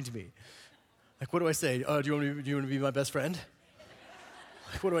someone's talking to me. Like, what do I say? Do you want to be my best friend?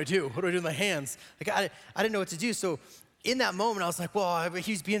 Like, what do I do? What do I do with my hands? Like, I didn't know what to do. So in that moment, I was like, well,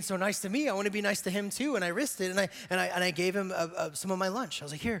 he's being so nice to me. I want to be nice to him too. And I risked it, and I gave him some of my lunch. I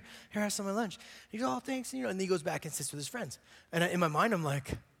was like, here, have some of my lunch. He goes, oh, thanks. And then he goes back and sits with his friends. And in my mind, I'm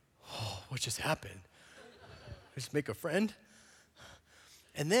like, oh, what just happened? I just make a friend?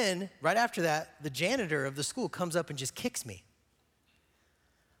 And then right after that, the janitor of the school comes up and just kicks me.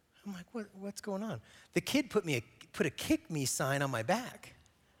 I'm like, what's going on? The kid put a kick me sign on my back.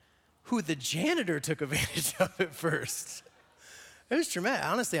 Who the janitor took advantage of it first. It was traumatic.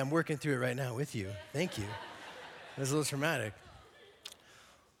 Honestly, I'm working through it right now with you. Thank you. It was a little traumatic.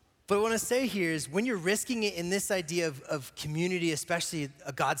 But what I want to say here is when you're risking it in this idea of community, especially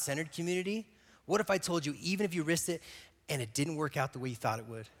a God-centered community, what if I told you even if you risked it and it didn't work out the way you thought it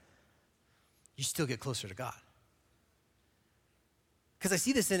would, you still get closer to God? Because I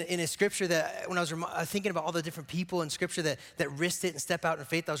see this in a scripture that when I was thinking about all the different people in scripture that risked it and stepped out in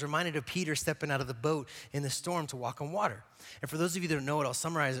faith, I was reminded of Peter stepping out of the boat in the storm to walk on water. And for those of you that don't know it, I'll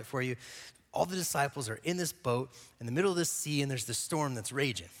summarize it for you. All the disciples are in this boat in the middle of the sea, and there's this storm that's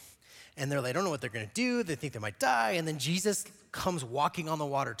raging. And they're like, I don't know what they're gonna do. They think they might die. And then Jesus comes walking on the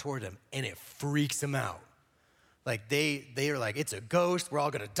water toward them, and it freaks them out. Like they are like, it's a ghost, we're all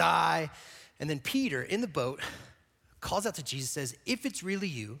gonna die. And then Peter in the boat calls out to Jesus, says, if it's really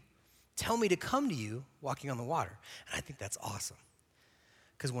you, tell me to come to you walking on the water. And I think that's awesome.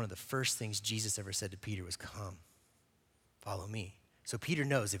 Because one of the first things Jesus ever said to Peter was, come, follow me. So Peter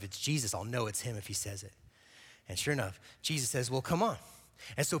knows if it's Jesus, I'll know it's him if he says it. And sure enough, Jesus says, well, come on.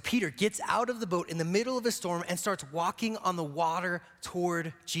 And so Peter gets out of the boat in the middle of a storm and starts walking on the water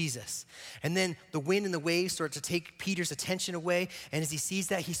toward Jesus. And then the wind and the waves start to take Peter's attention away. And as he sees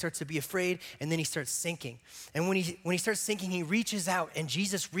that, he starts to be afraid, and then he starts sinking. And when he starts sinking, he reaches out, and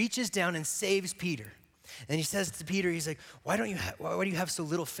Jesus reaches down and saves Peter. And he says to Peter, he's like, why do you have so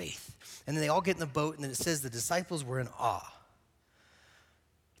little faith? And then they all get in the boat, and then it says the disciples were in awe.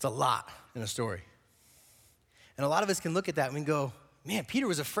 It's a lot in a story. And a lot of us can look at that and we go, man, Peter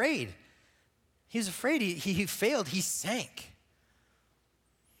was afraid. He was afraid. He failed. He sank.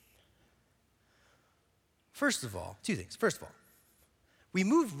 First of all, two things. First of all, we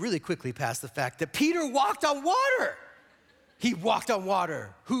move really quickly past the fact that Peter walked on water. He walked on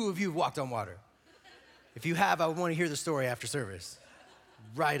water. Who of you have walked on water? If you have, I want to hear the story after service.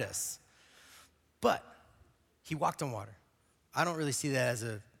 Write us. But he walked on water. I don't really see that as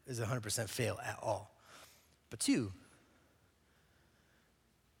a 100% fail at all. But two,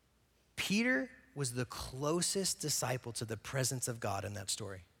 Peter was the closest disciple to the presence of God in that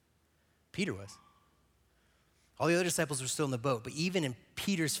story. Peter was. All the other disciples were still in the boat, but even in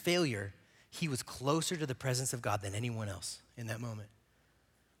Peter's failure, he was closer to the presence of God than anyone else in that moment.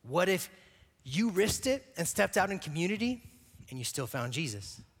 What if you risked it and stepped out in community and you still found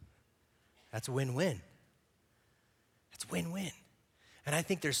Jesus? That's a win-win. That's win-win. And I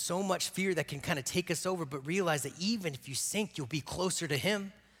think there's so much fear that can kind of take us over, but realize that even if you sink, you'll be closer to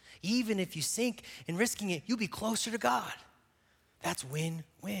him. Even if you sink in risking it, you'll be closer to God. That's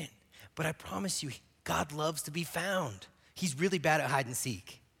win-win. But I promise you, God loves to be found. He's really bad at hide and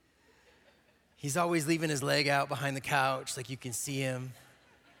seek. He's always leaving his leg out behind the couch like you can see him.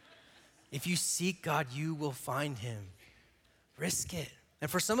 If you seek God, you will find him. Risk it. And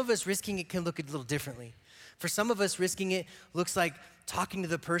for some of us, risking it can look a little differently. For some of us, risking it looks like talking to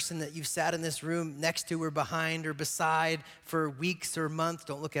the person that you've sat in this room next to or behind or beside for weeks or months.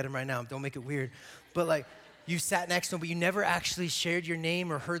 Don't look at him right now. Don't make it weird. But like you sat next to him, but you never actually shared your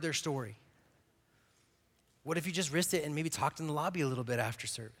name or heard their story. What if you just risked it and maybe talked in the lobby a little bit after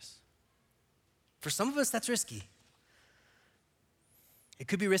service? For some of us, that's risky. It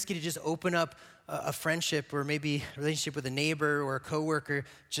could be risky to just open up a friendship or maybe a relationship with a neighbor or a coworker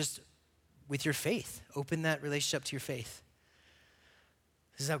just with your faith. Open that relationship to your faith.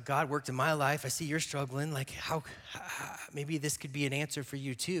 This is how God worked in my life. I see you're struggling. Like how maybe this could be an answer for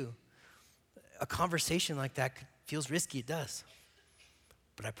you too. A conversation like that feels risky. It does.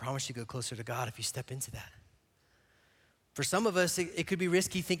 But I promise you go closer to God if you step into that. For some of us, it could be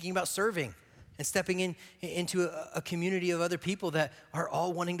risky thinking about serving and stepping into a community of other people that are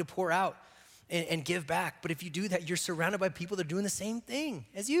all wanting to pour out and give back. But if you do that, you're surrounded by people that are doing the same thing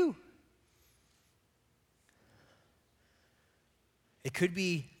as you. It could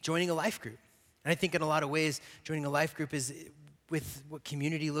be joining a life group. And I think in a lot of ways, joining a life group is with what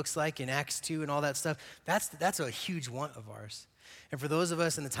community looks like in Acts 2 and all that stuff. That's a huge want of ours. And for those of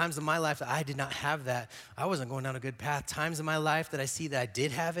us in the times of my life that I did not have that, I wasn't going down a good path. Times in my life that I see that I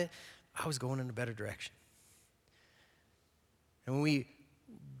did have it, I was going in a better direction. And when we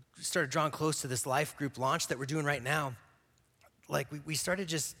started drawing close to this life group launch that we're doing right now, like we started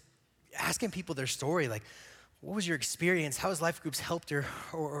just asking people their story, like, what was your experience? How has life groups helped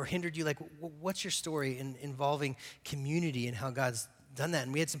or hindered you? Like, what's your story involving community and how God's done that?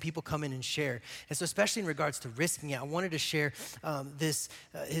 And we had some people come in and share. And so especially in regards to risking it, I wanted to share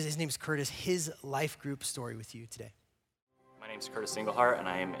his name's Curtis, his life group story with you today. My name's Curtis Engelhart, and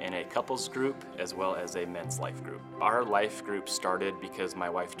I am in a couples group as well as a men's life group. Our life group started because my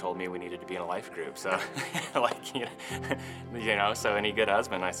wife told me we needed to be in a life group. So, so any good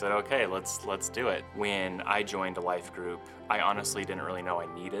husband, I said, okay, let's do it. When I joined a life group, I honestly didn't really know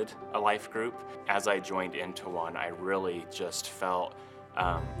I needed a life group. As I joined into one, I really just felt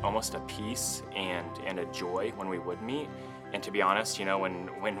almost a peace and a joy when we would meet. And to be honest,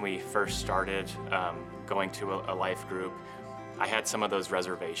 when we first started going to a life group, I had some of those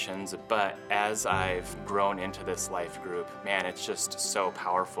reservations, but as I've grown into this life group, man, it's just so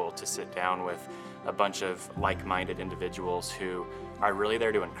powerful to sit down with a bunch of like-minded individuals who are really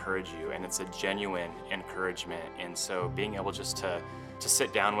there to encourage you, and it's a genuine encouragement. And so being able just to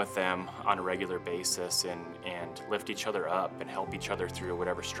sit down with them on a regular basis and lift each other up and help each other through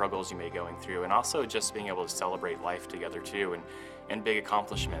whatever struggles you may be going through, and also just being able to celebrate life together too, and big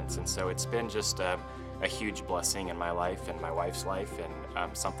accomplishments. And so it's been just a huge blessing in my life and my wife's life,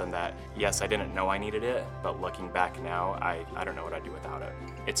 and something that, yes, I didn't know I needed it, but looking back now, I don't know what I'd do without it.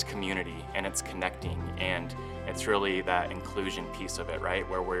 It's community, and it's connecting, and it's really that inclusion piece of it, right?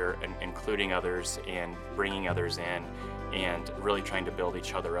 Where we're including others and bringing others in, and really trying to build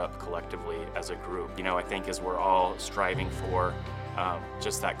each other up collectively as a group. I think as we're all striving for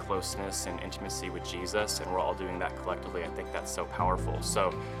just that closeness and intimacy with Jesus, and we're all doing that collectively, I think that's so powerful.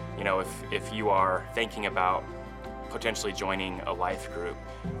 So, if you are thinking about potentially joining a life group,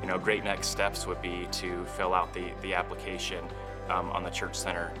 great next steps would be to fill out the application on the Church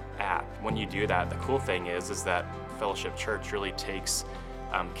Center app. When you do that, the cool thing is that Fellowship Church really takes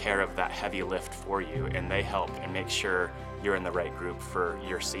care of that heavy lift for you, and they help and make sure you're in the right group for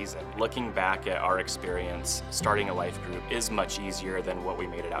your season. Looking back at our experience, starting a life group is much easier than what we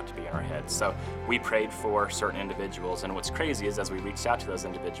made it out to be in our heads. So we prayed for certain individuals, and what's crazy is as we reached out to those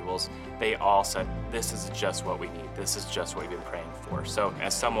individuals, they all said, this is just what we need. This is just what we've been praying for. So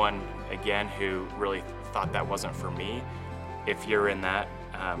as someone, again, who really thought that wasn't for me, if you're in that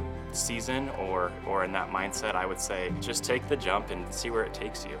season or in that mindset, I would say just take the jump and see where it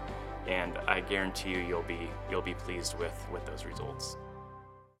takes you. And I guarantee you, you'll be pleased with those results.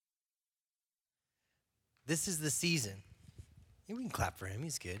 This is the season. Yeah, we can clap for him.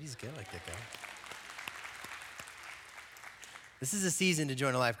 He's good. I like that guy. This is the season to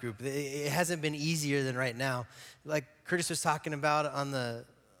join a life group. It hasn't been easier than right now. Like Curtis was talking about on the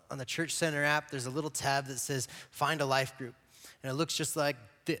Church Center app, there's a little tab that says find a life group. And it looks just like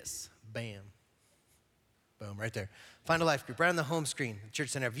this. Bam. Boom, right there. Find a life group right on the home screen, Church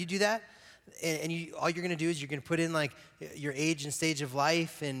Center. If you do that, and all you're going to do is you're going to put in like your age and stage of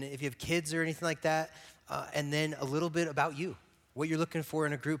life, and if you have kids or anything like that, and then a little bit about you, what you're looking for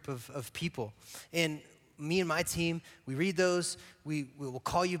in a group of people. And me and my team, we read those, we will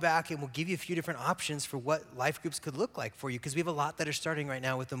call you back, and we'll give you a few different options for what life groups could look like for you, because we have a lot that are starting right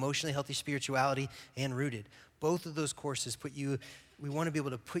now with emotionally healthy spirituality and Rooted. Both of those courses we want to be able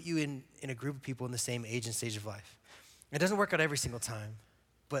to put you in a group of people in the same age and stage of life. It doesn't work out every single time,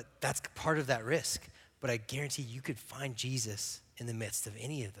 but that's part of that risk. But I guarantee you could find Jesus in the midst of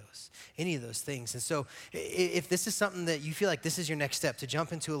any of those things. And so if this is something that you feel like this is your next step, to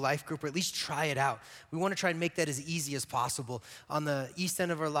jump into a life group or at least try it out, we want to try and make that as easy as possible. On the east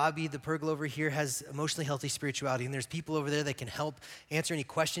end of our lobby, the pergola over here has emotionally healthy spirituality, and there's people over there that can help answer any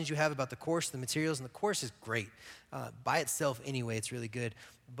questions you have about the course, the materials, and the course is great. By itself anyway, it's really good.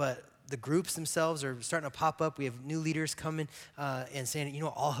 But the groups themselves are starting to pop up. We have new leaders coming and saying,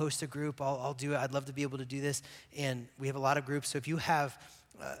 I'll host a group. I'll do it. I'd love to be able to do this. And we have a lot of groups. So if you have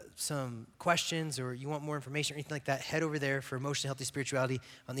some questions or you want more information or anything like that, head over there for emotionally healthy spirituality.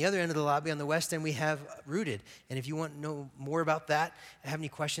 On the other end of the lobby, on the west end, we have Rooted. And if you want to know more about that, have any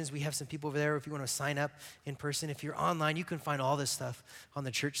questions, we have some people over there. If you want to sign up in person, if you're online, you can find all this stuff on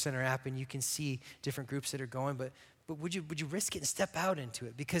the Church Center app, and you can see different groups that are going. But would you risk it and step out into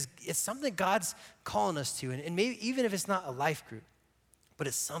it? Because it's something God's calling us to. And maybe even if it's not a life group, but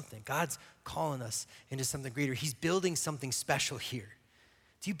it's something. God's calling us into something greater. He's building something special here.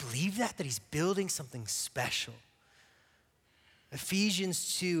 Do you believe that he's building something special?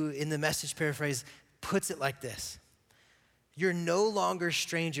 Ephesians 2, in the Message paraphrase, puts it like this. You're no longer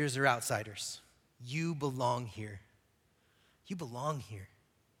strangers or outsiders. You belong here. You belong here.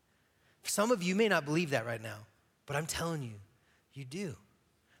 Some of you may not believe that right now, but I'm telling you, you do.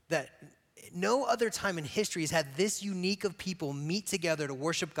 That no other time in history has had this unique of people meet together to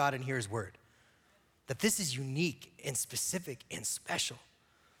worship God and hear his word. that this is unique and specific and special,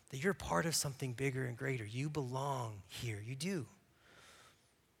 that you're part of something bigger and greater. You belong here. You do.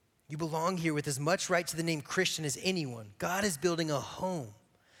 You belong here with as much right to the name Christian as anyone. God is building a home.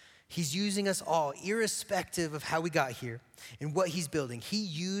 He's using us all, irrespective of how we got here and what he's building. He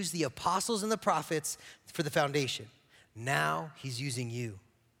used the apostles and the prophets for the foundation. Now he's using you,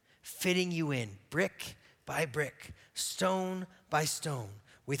 fitting you in brick by brick, stone by stone,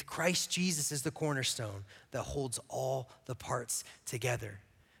 with Christ Jesus as the cornerstone that holds all the parts together.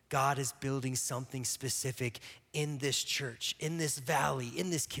 God is building something specific in this church, in this valley, in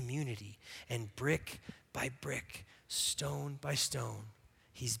this community. And brick by brick, stone by stone,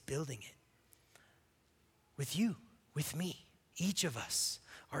 he's building it. With you, with me, each of us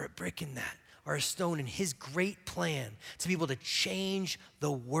are a brick in that, are a stone in his great plan to be able to change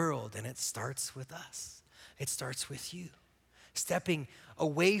the world. And it starts with us. It starts with you. Stepping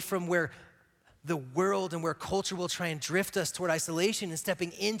away from where the world and where culture will try and drift us toward isolation and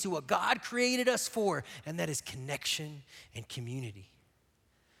stepping into what God created us for, and that is connection and community.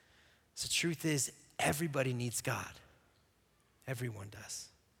 So the truth is, everybody needs God. Everyone does.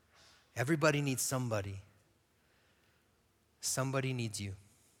 Everybody needs somebody. Somebody needs you.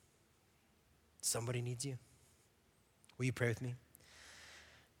 Somebody needs you. Will you pray with me?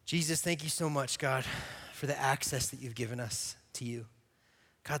 Jesus, thank you so much, God, for the access that you've given us to you.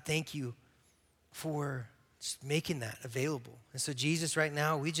 God, thank you for just making that available. And so Jesus, right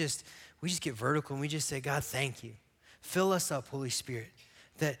now, we just get vertical and we just say, God, thank you. Fill us up, Holy Spirit,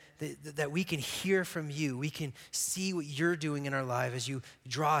 that we can hear from you. We can see what you're doing in our life as you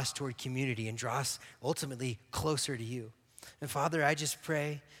draw us toward community and draw us ultimately closer to you. And Father, I just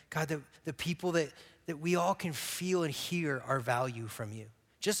pray, God, that the people that we all can feel and hear our value from you,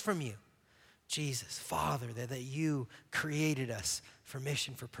 just from you. Jesus, Father, that you created us for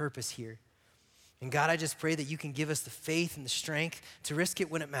mission, for purpose here. And God, I just pray that you can give us the faith and the strength to risk it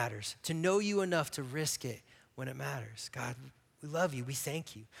when it matters, to know you enough to risk it when it matters. God, we love you. We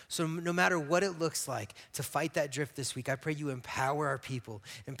thank you. So no matter what it looks like to fight that drift this week, I pray you empower our people,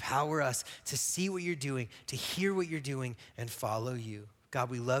 empower us to see what you're doing, to hear what you're doing, and follow you. God,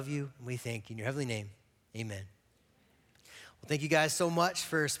 we love you and we thank you. In your heavenly name, amen. Well, thank you guys so much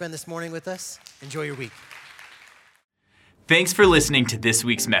for spending this morning with us. Enjoy your week. Thanks for listening to this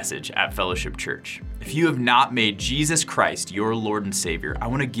week's message at Fellowship Church. If you have not made Jesus Christ your Lord and Savior, I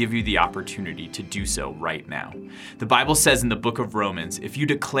want to give you the opportunity to do so right now. The Bible says in the book of Romans, if you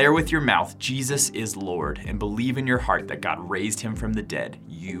declare with your mouth Jesus is Lord and believe in your heart that God raised him from the dead,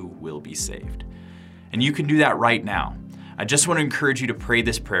 you will be saved. And you can do that right now. I just want to encourage you to pray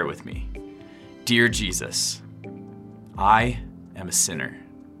this prayer with me. Dear Jesus, I am a sinner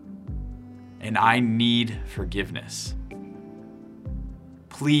and I need forgiveness.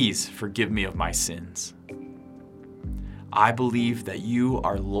 Please forgive me of my sins. I believe that you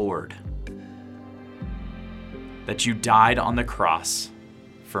are Lord, that you died on the cross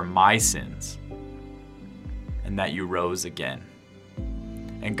for my sins, and that you rose again.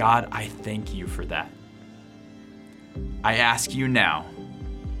 And God, I thank you for that. I ask you now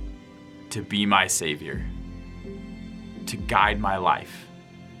to be my Savior, to guide my life,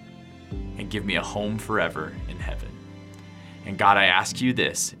 and give me a home forever in heaven. And God, I ask you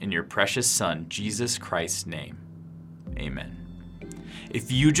this in your precious Son, Jesus Christ's name. Amen.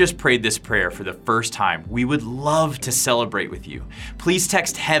 If you just prayed this prayer for the first time, we would love to celebrate with you. Please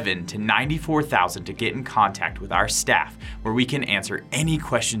text HEAVEN to 94,000 to get in contact with our staff where we can answer any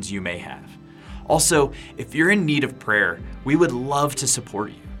questions you may have. Also, if you're in need of prayer, we would love to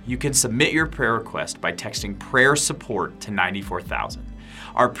support you. You can submit your prayer request by texting prayer support to 94,000.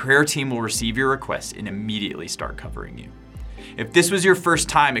 Our prayer team will receive your request and immediately start covering you. If this was your first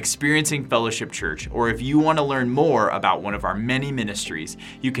time experiencing Fellowship Church, or if you want to learn more about one of our many ministries,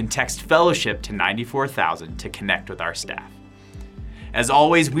 you can text Fellowship to 94,000 to connect with our staff. As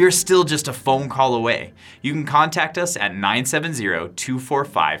always, we are still just a phone call away. You can contact us at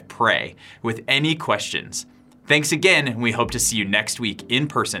 970-245-PRAY with any questions. Thanks again, and we hope to see you next week in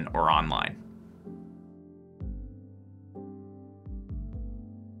person or online.